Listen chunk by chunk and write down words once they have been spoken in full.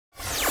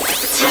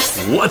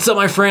What's up,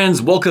 my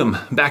friends? Welcome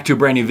back to a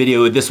brand new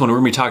video. This one we're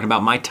gonna be talking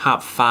about my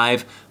top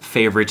 5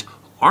 favorite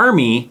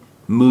Army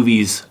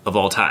movies of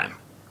all time.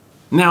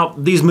 Now,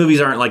 these movies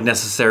aren't like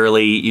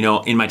necessarily,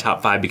 in my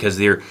top 5 because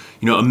they're,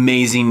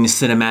 amazing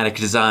cinematic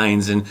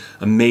designs and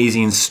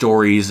amazing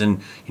stories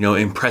and,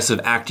 impressive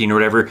acting or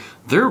whatever.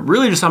 They're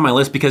really just on my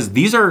list because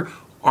these are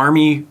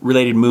Army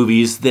related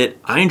movies that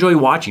I enjoy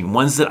watching,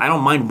 ones that I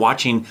don't mind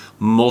watching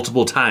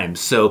multiple times.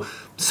 So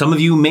some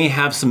of you may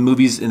have some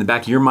movies in the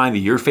back of your mind that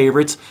are your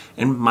favorites,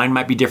 and mine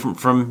might be different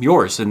from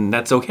yours, and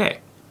that's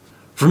okay.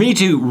 For me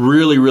to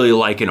really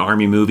like an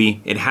Army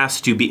movie, it has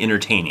to be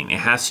entertaining. It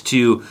has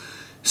to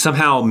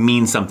somehow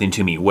mean something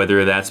to me,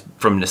 whether that's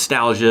from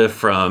nostalgia,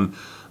 from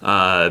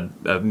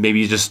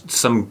maybe just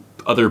some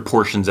other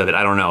portions of it,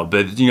 I don't know.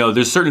 But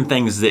there's certain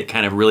things that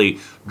kind of really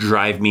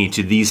drive me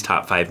to these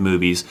top 5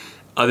 movies,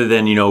 other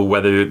than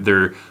whether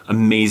they're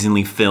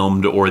amazingly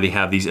filmed or they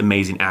have these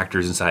amazing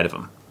actors inside of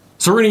them.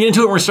 So we're gonna get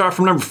into it. We're gonna start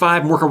from number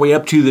 5 and work our way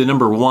up to the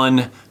number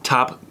 1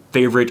 top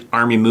favorite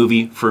Army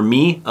movie for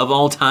me of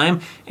all time.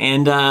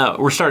 And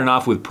we're starting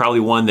off with probably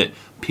one that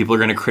people are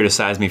gonna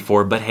criticize me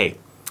for, but hey,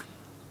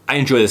 I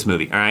enjoy this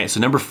movie, all right? So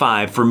number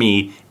 5 for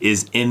me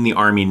is In the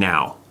Army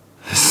Now.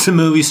 This is a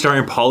movie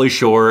starring Pauly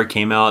Shore,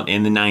 came out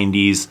in the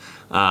 90s.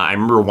 I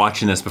remember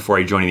watching this before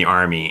I joined the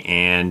Army,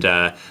 and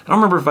I don't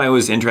remember if I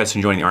was interested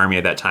in joining the Army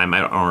at that time.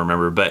 I don't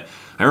remember, but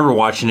I remember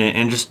watching it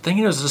and just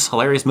thinking it was just a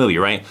hilarious movie,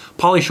 right?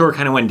 Pauly Shore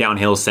kind of went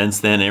downhill since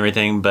then and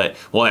everything, but,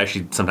 well,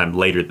 actually sometime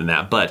later than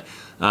that, but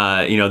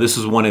this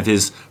was one of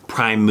his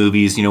prime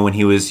movies, when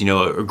he was,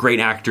 a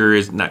great actor,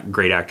 is not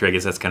great actor, I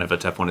guess that's kind of a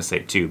tough one to say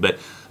too, but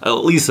at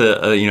least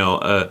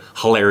a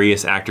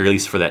hilarious actor, at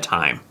least for that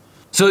time.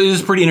 So it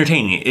is pretty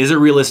entertaining. Is it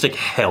realistic?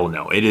 Hell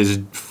no. It is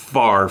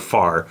far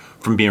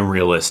from being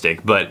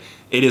realistic, but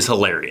it is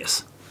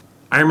hilarious.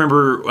 I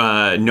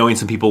remember knowing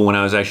some people when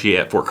I was actually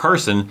at Fort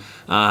Carson,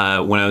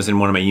 when I was in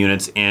one of my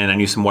units, and I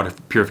knew some water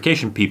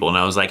purification people, and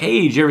I was like,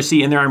 hey, did you ever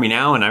see In the Army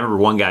Now? And I remember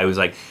one guy who was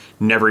like,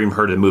 never even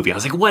heard of the movie. I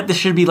was like, what? This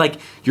should be like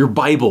your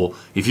Bible.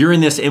 If you're in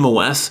this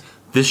MOS,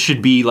 this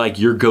should be like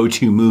your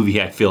go-to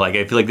movie, I feel like.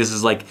 I feel like this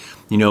is like,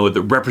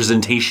 the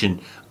representation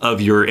of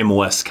your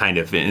MOS kind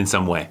of in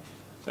some way.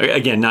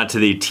 Again, not to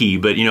the T,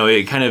 but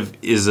it kind of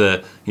is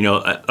a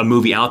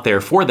movie out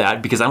there for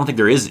that, because I don't think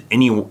there is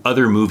any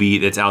other movie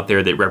that's out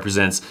there that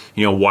represents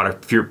water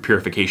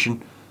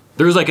purification.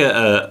 There's like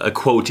a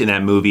quote in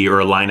that movie or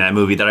a line in that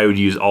movie that I would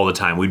use all the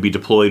time. We'd be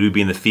deployed, we'd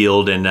be in the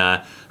field, and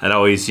I'd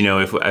always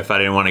if I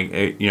didn't want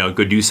to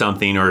go do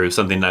something, or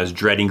something that I was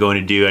dreading going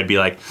to do, I'd be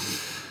like,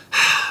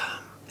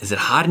 is it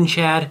hot in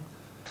Chad?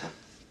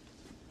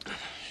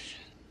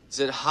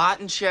 Is it hot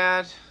in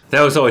Chad?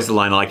 That was always the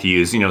line I like to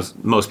use.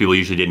 Most people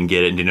usually didn't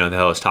get it and didn't know what the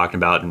hell I was talking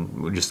about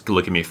and would just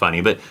look at me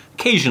funny. But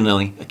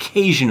occasionally,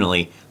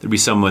 there'd be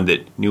someone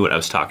that knew what I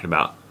was talking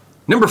about.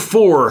 Number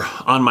 4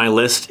 on my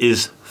list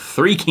is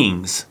Three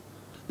Kings.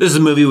 This is a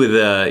movie with,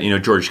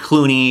 George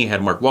Clooney,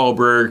 had Mark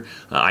Wahlberg,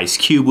 Ice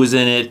Cube was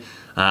in it.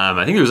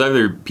 I think there was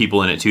other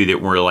people in it too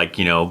that were like,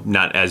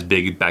 not as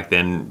big back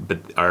then, but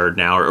are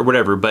now or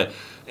whatever. But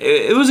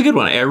it was a good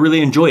one. I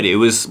really enjoyed it. It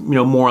was,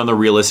 more on the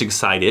realistic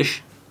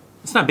side-ish.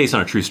 It's not based on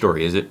a true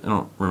story, is it? I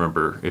don't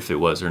remember if it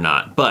was or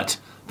not. But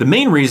the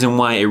main reason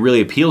why it really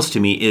appeals to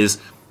me is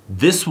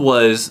this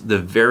was the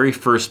very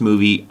first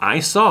movie I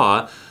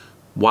saw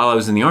while I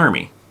was in the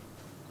Army.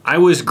 I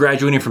was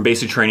graduating from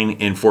basic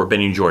training in Fort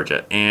Benning,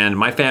 Georgia, and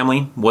my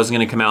family wasn't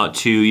gonna come out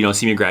to,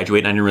 see me graduate,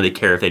 and I didn't really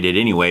care if they did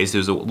anyways. It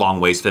was a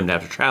long ways for them to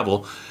have to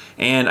travel.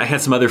 And I had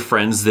some other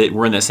friends that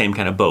were in that same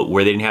kind of boat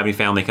where they didn't have any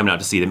family coming out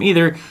to see them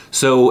either.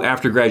 So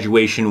after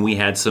graduation, we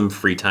had some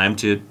free time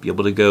to be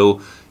able to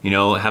go,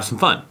 have some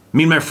fun.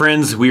 Me and my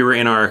friends, we were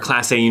in our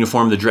Class A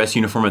uniform, the dress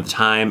uniform at the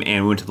time,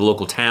 and we went to the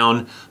local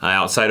town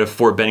outside of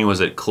Fort Benning.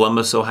 Was it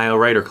Columbus, Ohio,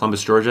 right? Or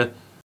Columbus, Georgia?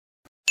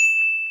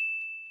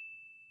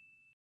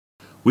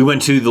 We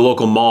went to the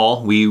local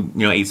mall. We,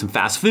 ate some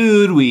fast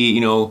food. We,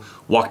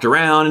 walked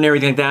around and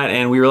everything like that.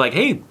 And we were like,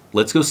 hey,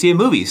 let's go see a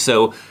movie.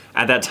 So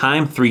at that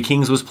time, Three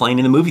Kings was playing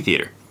in the movie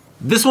theater.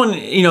 This one,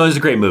 is a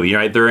great movie,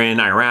 right? They're in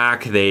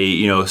Iraq.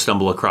 They,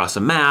 stumble across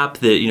a map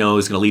that, is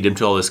going to lead them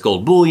to all this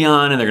gold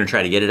bullion, and they're going to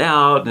try to get it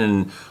out,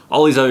 and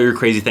all these other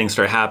crazy things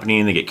start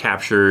happening. They get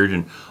captured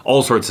and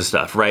all sorts of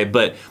stuff, right?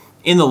 But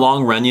in the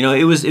long run,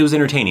 it was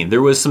entertaining.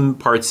 There was some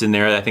parts in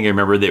there that I think I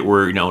remember that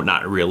were,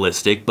 not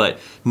realistic, but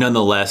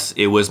nonetheless,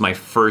 it was my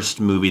first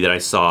movie that I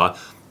saw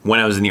when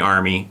I was in the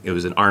Army. It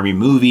was an Army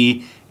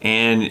movie,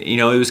 and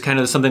it was kind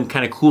of something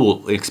kind of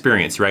cool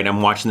experience, right?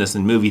 I'm watching this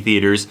in movie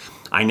theaters.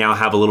 I now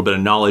have a little bit of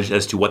knowledge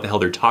as to what the hell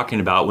they're talking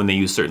about when they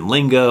use certain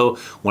lingo,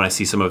 when I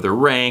see some of their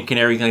rank and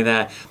everything like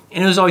that.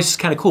 And it was always just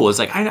kind of cool. It's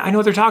like, I know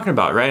what they're talking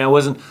about, right? I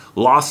wasn't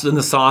lost in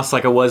the sauce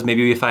like I was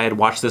maybe if I had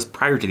watched this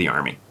prior to the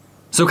Army.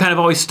 So it kind of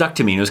always stuck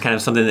to me. And it was kind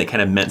of something that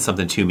kind of meant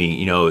something to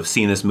me,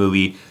 seeing this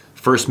movie,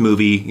 first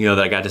movie, that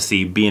I got to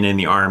see being in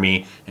the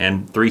Army,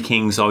 and Three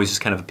Kings always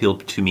just kind of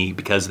appealed to me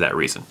because of that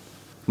reason.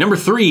 Number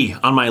 3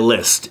 on my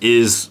list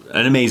is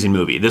an amazing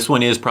movie. This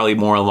one is probably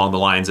more along the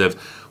lines of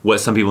what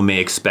some people may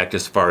expect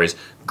as far as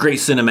great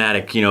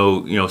cinematic,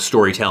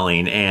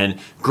 storytelling and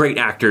great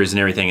actors and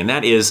everything, and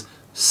that is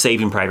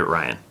Saving Private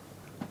Ryan.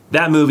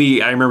 That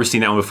movie, I remember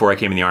seeing that one before I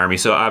came in the Army,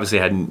 so obviously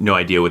I had no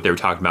idea what they were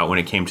talking about when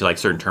it came to like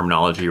certain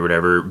terminology or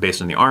whatever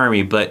based on the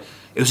Army, but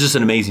it was just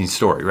an amazing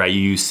story, right?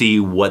 You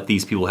see what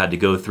these people had to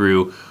go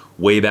through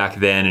way back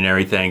then and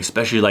everything,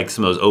 especially like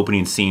some of those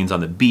opening scenes on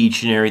the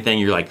beach and everything.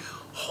 You're like,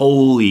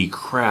 holy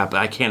crap,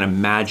 I can't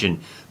imagine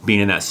being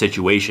in that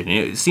situation.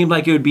 It seemed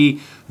like it would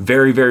be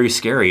very, very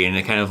scary, and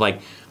it kind of like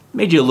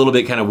made you a little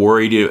bit kind of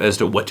worried as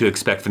to what to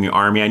expect from the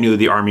Army. I knew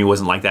the Army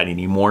wasn't like that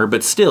anymore,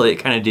 but still it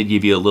kind of did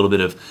give you a little bit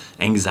of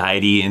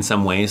anxiety in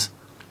some ways.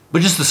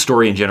 But just the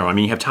story in general, I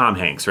mean, you have Tom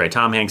Hanks, right?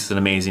 Tom Hanks is an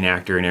amazing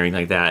actor and everything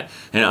like that,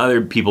 and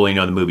other people in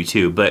the movie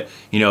too, but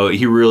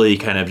he really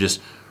kind of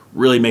just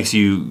really makes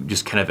you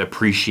just kind of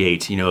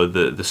appreciate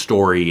the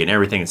story and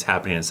everything that's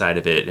happening inside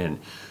of it, and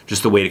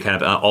just the way it kind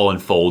of all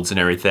unfolds and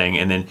everything.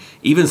 And then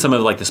even some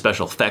of like the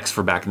special effects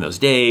for back in those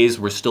days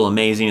were still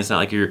amazing. It's not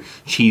like your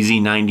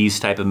cheesy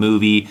 90s type of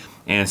movie.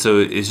 And so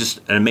it's just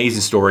an amazing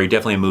story.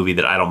 Definitely a movie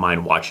that I don't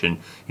mind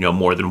watching,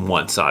 more than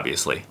once,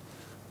 obviously.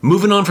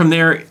 Moving on from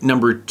there,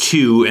 number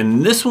 2,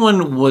 and this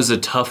one was a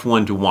tough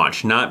one to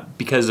watch, not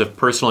because of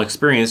personal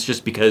experience,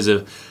 just because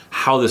of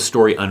how the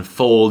story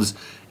unfolds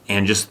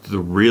and just the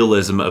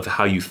realism of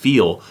how you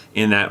feel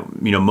in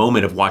that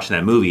moment of watching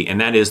that movie, and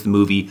that is the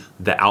movie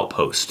The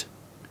Outpost.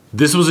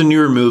 This was a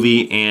newer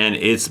movie, and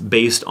it's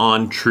based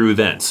on true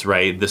events,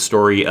 right? The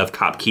story of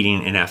Cop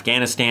Keating in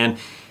Afghanistan.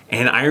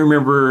 And I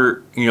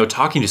remember,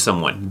 talking to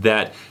someone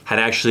that had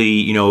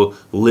actually,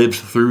 lived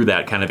through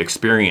that kind of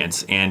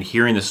experience and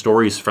hearing the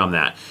stories from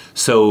that.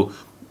 So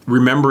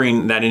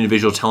remembering that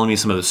individual telling me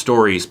some of the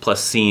stories,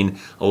 plus seeing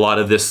a lot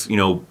of this,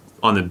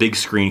 on the big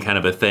screen kind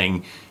of a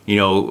thing,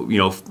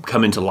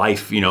 come into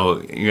life,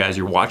 as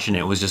you're watching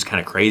it, was just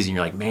kind of crazy. And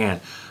you're like, man,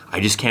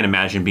 I just can't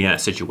imagine being in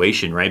that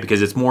situation, right?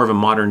 Because it's more of a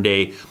modern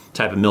day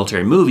type of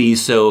military movie.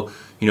 So,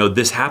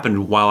 this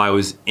happened while I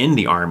was in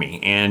the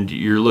Army, and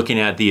you're looking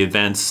at the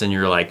events and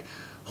you're like,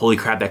 holy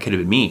crap, that could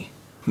have been me.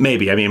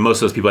 Maybe. I mean, most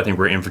of those people I think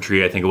were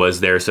infantry, I think it was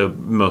there, so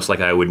most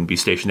likely I wouldn't be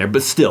stationed there.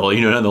 But still,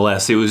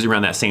 nonetheless, it was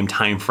around that same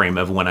time frame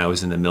of when I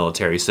was in the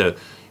military. So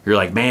you're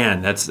like,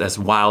 man, that's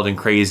wild and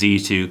crazy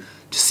to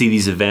see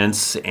these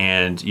events,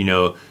 and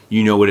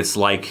what it's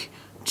like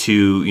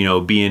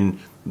to be in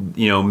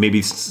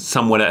maybe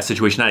somewhat that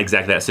situation, not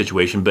exactly that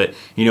situation, but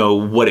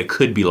what it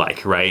could be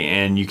like, right?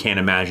 And you can't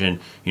imagine,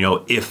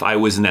 if I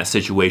was in that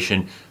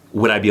situation,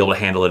 would I be able to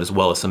handle it as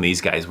well as some of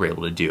these guys were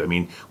able to do? I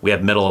mean, we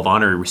have Medal of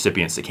Honor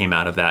recipients that came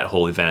out of that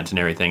whole event and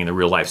everything in the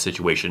real life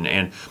situation,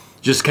 and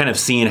just kind of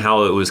seeing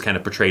how it was kind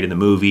of portrayed in the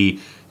movie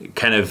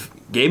kind of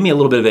gave me a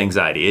little bit of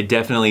anxiety. It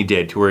definitely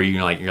did, to where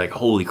you're like,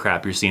 holy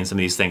crap, you're seeing some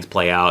of these things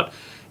play out,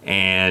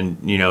 and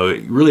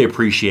really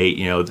appreciate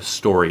the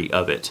story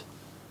of it.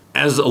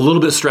 As a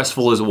little bit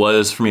stressful as it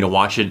was for me to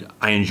watch it,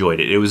 I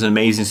enjoyed it. It was an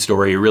amazing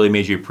story. It really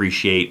made you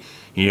appreciate,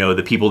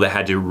 the people that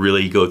had to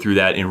really go through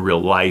that in real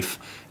life,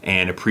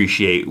 and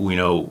appreciate,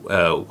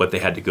 what they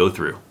had to go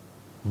through.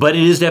 But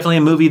it is definitely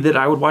a movie that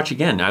I would watch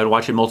again. I would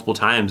watch it multiple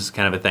times,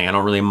 kind of a thing. I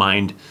don't really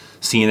mind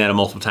seeing that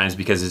multiple times,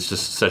 because it's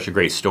just such a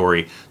great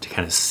story to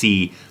kind of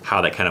see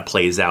how that kind of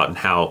plays out and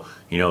how,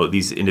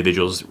 these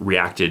individuals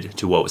reacted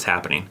to what was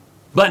happening.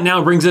 But now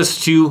it brings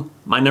us to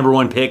my number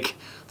 1 pick.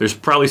 There's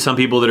probably some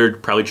people that are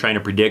probably trying to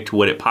predict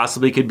what it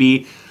possibly could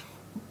be.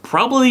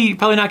 Probably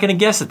not gonna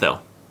guess it though.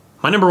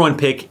 My number 1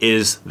 pick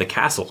is The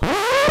Castle.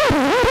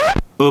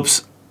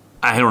 Oops,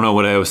 I don't know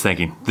what I was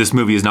thinking. This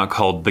movie is not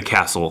called The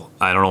Castle.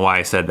 I don't know why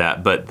I said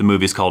that, but the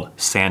movie is called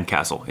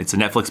Sandcastle. It's a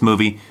Netflix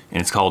movie,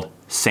 and it's called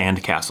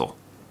Sandcastle.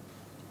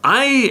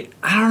 I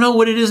don't know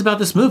what it is about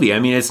this movie. I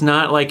mean, it's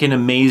not like an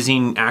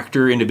amazing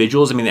actor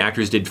individuals. I mean, the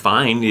actors did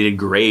fine, they did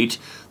great.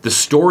 The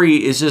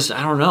story is just,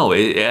 I don't know.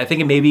 I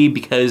think it may be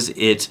because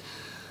it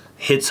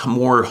hits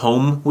more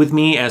home with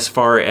me as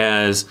far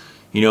as,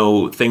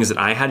 things that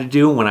I had to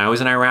do when I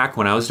was in Iraq,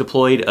 when I was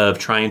deployed, of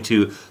trying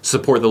to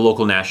support the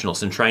local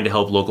nationals and trying to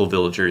help local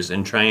villagers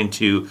and trying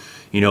to,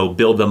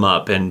 build them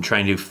up and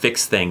trying to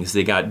fix things.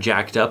 They got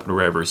jacked up or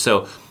whatever.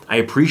 So I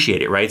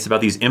appreciate it, right? It's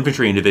about these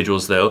infantry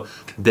individuals, though,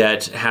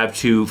 that have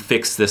to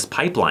fix this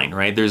pipeline,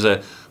 right? There's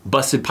a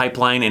busted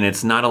pipeline, and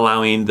it's not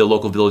allowing the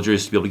local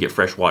villagers to be able to get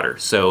fresh water.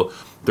 So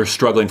they're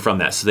struggling from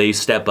that. So they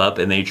step up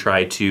and they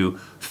try to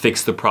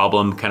fix the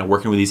problem, kind of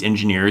working with these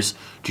engineers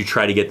to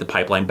try to get the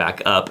pipeline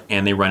back up,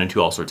 and they run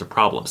into all sorts of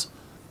problems.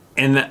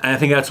 And I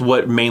think that's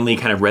what mainly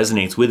kind of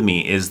resonates with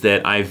me, is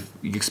that I've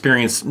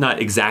experienced not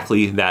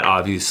exactly that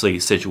obviously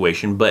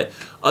situation, but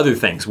other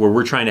things where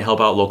we're trying to help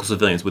out local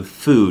civilians with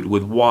food,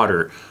 with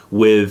water,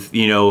 with,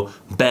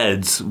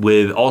 beds,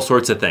 with all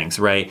sorts of things,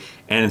 right?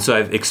 And so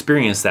I've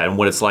experienced that and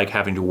what it's like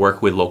having to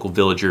work with local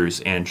villagers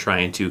and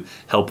trying to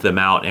help them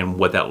out and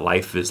what that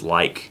life is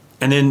like.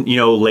 And then,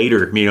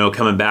 later,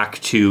 coming back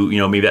to,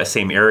 maybe that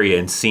same area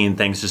and seeing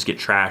things just get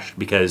trashed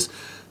because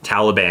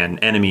Taliban,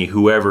 enemy,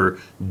 whoever,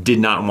 did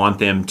not want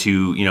them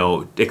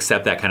to,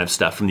 accept that kind of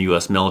stuff from the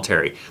US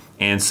military.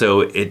 And so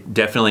it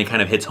definitely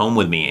kind of hits home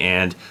with me.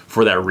 And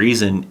for that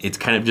reason, it's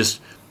kind of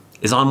just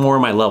is on more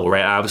of my level,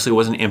 right? I obviously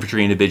wasn't an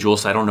infantry individual,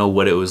 so I don't know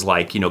what it was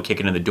like, you know,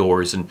 kicking in the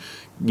doors and,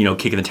 you know,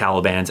 kicking the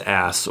Taliban's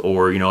ass,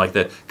 or, you know, like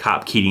the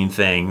Cop Keating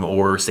thing,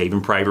 or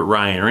Saving Private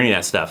Ryan, or any of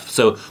that stuff.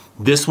 So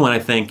this one, I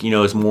think, you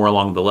know, is more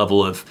along the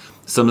level of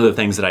some of the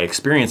things that I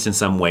experienced in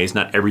some ways,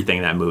 not everything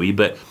in that movie,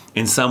 but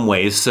in some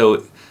ways.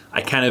 So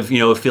I kind of, you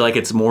know, feel like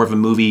it's more of a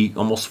movie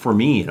almost for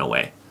me in a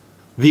way.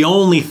 The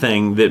only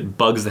thing that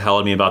bugs the hell out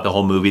of me about the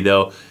whole movie,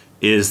 though,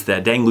 is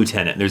that dang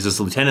lieutenant. There's this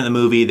lieutenant in the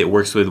movie that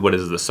works with, what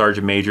is it, the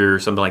sergeant major or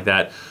something like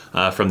that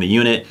from the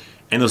unit.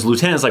 And those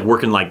lieutenants like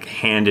working like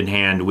hand in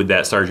hand with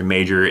that sergeant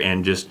major,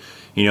 and just,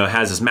 you know,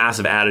 has this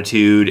massive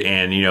attitude,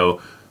 and, you know,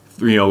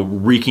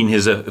 wreaking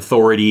his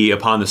authority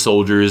upon the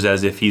soldiers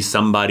as if he's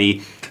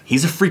somebody.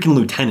 He's a freaking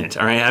lieutenant,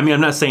 all right? I mean,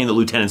 I'm not saying that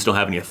lieutenants don't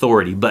have any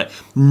authority, but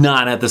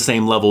not at the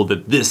same level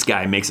that this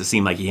guy makes it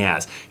seem like he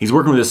has. He's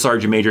working with a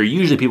sergeant major.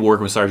 Usually people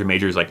working with sergeant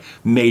majors like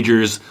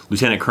majors,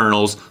 lieutenant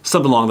colonels,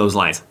 something along those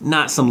lines.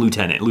 Not some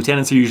lieutenant.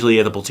 Lieutenants are usually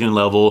at the platoon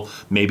level,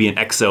 maybe an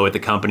XO at the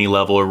company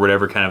level or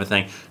whatever kind of a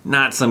thing.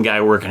 Not some guy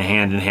working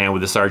hand in hand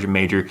with a sergeant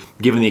major,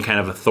 given the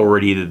kind of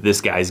authority that this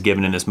guy's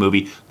given in this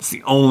movie. It's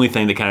the only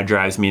thing that kind of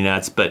drives me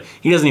nuts, but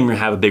he doesn't even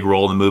have a big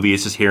role in the movie.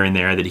 It's just here and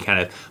there that he kind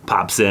of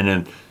pops in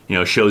and, you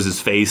know, shows his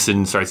face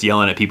and starts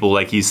yelling at people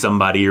like he's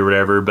somebody or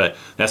whatever, but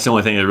that's the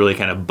only thing that really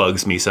kind of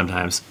bugs me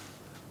sometimes.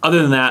 Other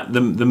than that,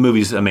 the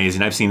movie's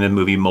amazing. I've seen the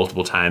movie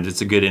multiple times.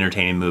 It's a good,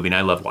 entertaining movie, and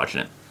I love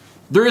watching it.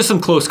 There is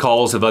some close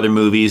calls of other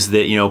movies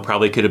that, you know,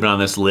 probably could have been on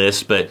this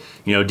list, but,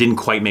 you know, didn't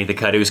quite make the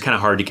cut. It was kind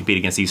of hard to compete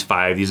against these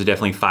 5. These are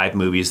definitely 5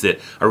 movies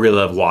that I really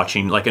love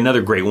watching. Like,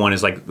 another great one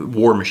is like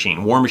War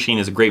Machine. War Machine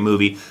is a great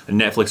movie, a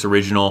Netflix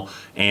original,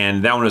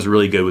 and that one was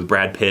really good with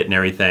Brad Pitt and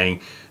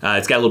everything.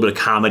 It's got a little bit of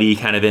comedy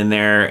kind of in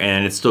there,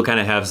 and it still kind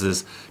of has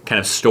this kind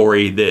of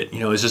story that, you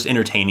know, is just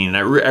entertaining. And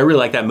I really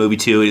like that movie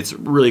too. It's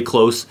really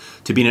close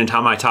to being in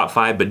my top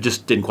 5, but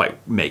just didn't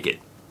quite make it.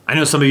 I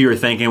know some of you are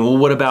thinking, well,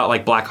 what about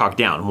like Black Hawk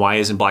Down? Why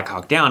isn't Black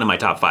Hawk Down in my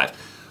top 5?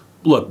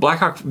 Look, Black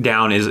Hawk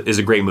Down is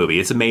a great movie.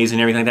 It's amazing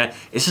and everything like that.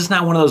 It's just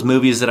not one of those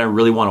movies that I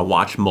really want to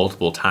watch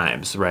multiple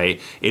times,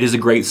 right? It is a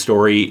great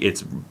story.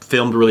 It's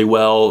filmed really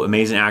well,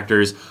 amazing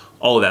actors,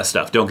 all of that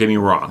stuff. Don't get me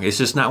wrong. It's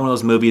just not one of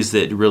those movies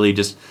that really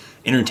just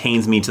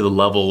entertains me to the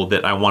level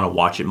that I want to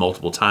watch it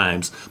multiple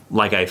times,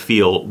 like I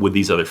feel with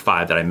these other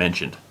 5 that I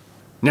mentioned.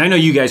 Now, I know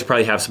you guys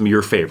probably have some of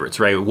your favorites,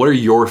 right? What are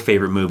your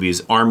favorite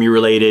movies? Army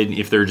related,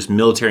 if they're just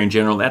military in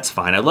general, that's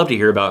fine. I'd love to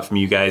hear about from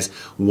you guys.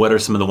 What are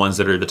some of the ones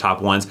that are the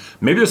top ones?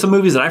 Maybe there's some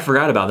movies that I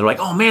forgot about. They're like,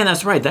 oh man,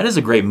 that's right, that is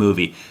a great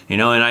movie. You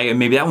know, and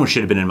maybe that one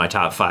should have been in my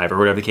top 5 or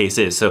whatever the case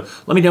is. So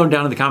let me know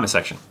down in the comment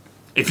section.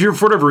 If you're,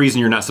 for whatever reason,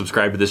 you're not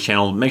subscribed to this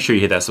channel, make sure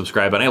you hit that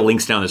subscribe button. I have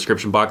links down in the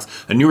description box.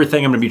 A newer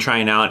thing I'm gonna be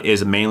trying out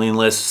is a mailing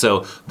list.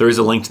 So there is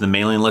a link to the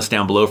mailing list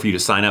down below for you to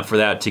sign up for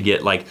that, to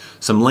get like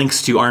some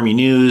links to Army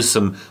news,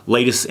 some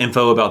latest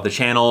info about the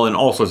channel, and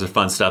all sorts of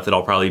fun stuff that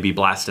I'll probably be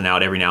blasting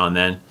out every now and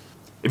then.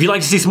 If you'd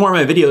like to see some more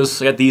of my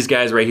videos, I got these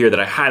guys right here that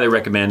I highly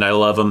recommend. I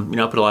love them. You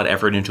know, I put a lot of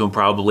effort into them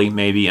probably,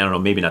 maybe. I don't know,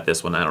 maybe not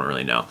this one, I don't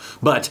really know.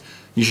 But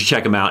you should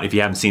check them out if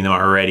you haven't seen them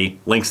already.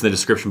 Links in the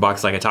description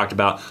box like I talked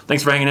about.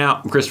 Thanks for hanging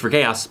out. I'm Christopher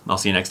Chaos. I'll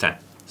see you next time.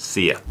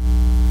 See ya.